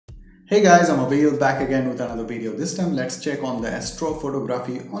Hey guys, I'm Abhil back again with another video. This time let's check on the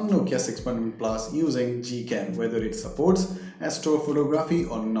astrophotography on Nokia 6.1 Plus using GCam, whether it supports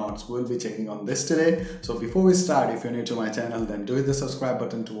astrophotography or not. So we'll be checking on this today. So before we start, if you're new to my channel, then do hit the subscribe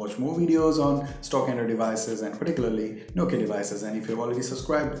button to watch more videos on stock Android devices and particularly Nokia devices. And if you've already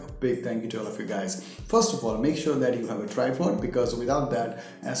subscribed, a big thank you to all of you guys. First of all, make sure that you have a tripod, because without that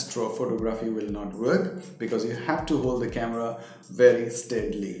astrophotography will not work, because you have to hold the camera very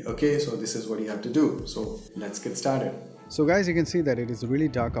steadily. Okay, so this is what you have to do. So let's get started. So guys, you can see that it is really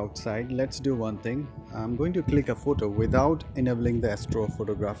dark outside. Let's do one thing. I'm going to click a photo without enabling the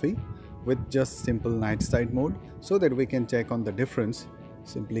astrophotography, with just simple night side mode, so that we can check on the difference.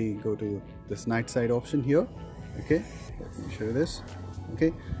 Simply go to this night side option here. Okay, let me show you this.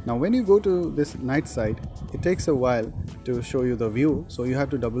 Okay, now when you go to this night side, it takes a while to show you the view, so you have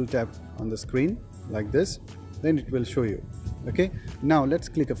to double tap on the screen like this, then it will show you. Okay, now let's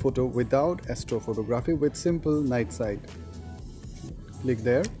click a photo without astrophotography with simple night side. Click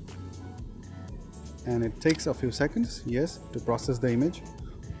there, and it takes a few seconds, yes, to process the image.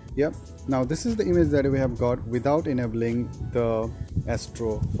 Yep, now this is the image that we have got without enabling the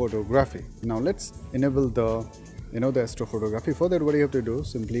astrophotography. Now let's enable the astrophotography. For that, what you have to do,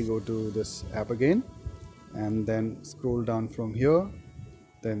 simply go to this app again and then scroll down from here,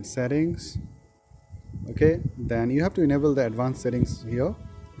 then settings. Okay, then you have to enable the advanced settings here,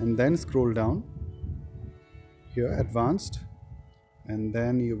 and then scroll down here, advanced, and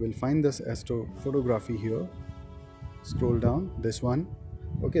then you will find this astrophotography here. Scroll down, this one.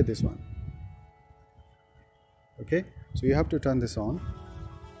 Okay, this one. Okay, so you have to turn this on,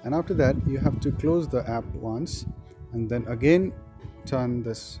 and after that you have to close the app once and then again turn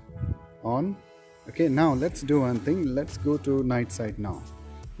this on. Okay, now let's do one thing. Let's go to night side now.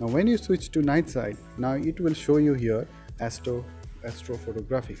 Now when you switch to night side, now it will show you here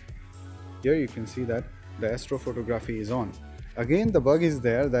astrophotography. Here you can see that the astrophotography is on. Again, the bug is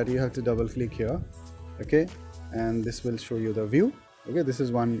there that you have to double click here. Okay, and this will show you the view. Okay, this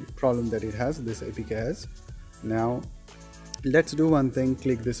is one problem that it has, this APK has. Now let's do one thing,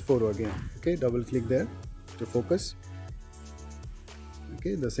 click this photo again. Okay, double click there to focus.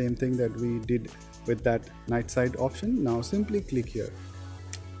 Okay, the same thing that we did with that night side option. Now simply click here.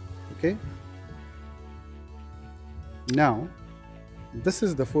 Okay, now this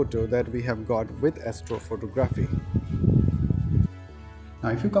is the photo that we have got with astrophotography. Now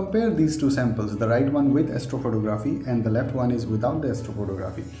if you compare these two samples, the right one with astrophotography and the left one is without the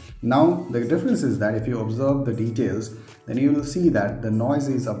astrophotography, now the difference is that if you observe the details, then you will see that the noise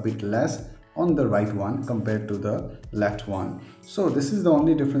is a bit less on the right one compared to the left one. So this is the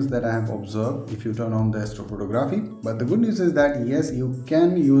only difference that I have observed if you turn on the astrophotography. But the good news is that yes, you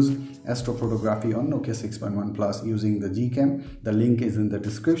can use astrophotography on Nokia 6.1 Plus using the GCam. The link is in the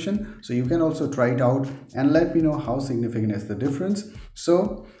description, so you can also try it out and let me know how significant is the difference.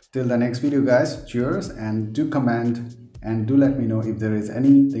 So till the next video guys, cheers, and do comment and do let me know if there is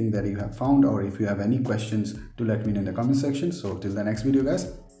anything that you have found, or if you have any questions, do let me know in the comment section. So till the next video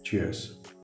guys, cheers.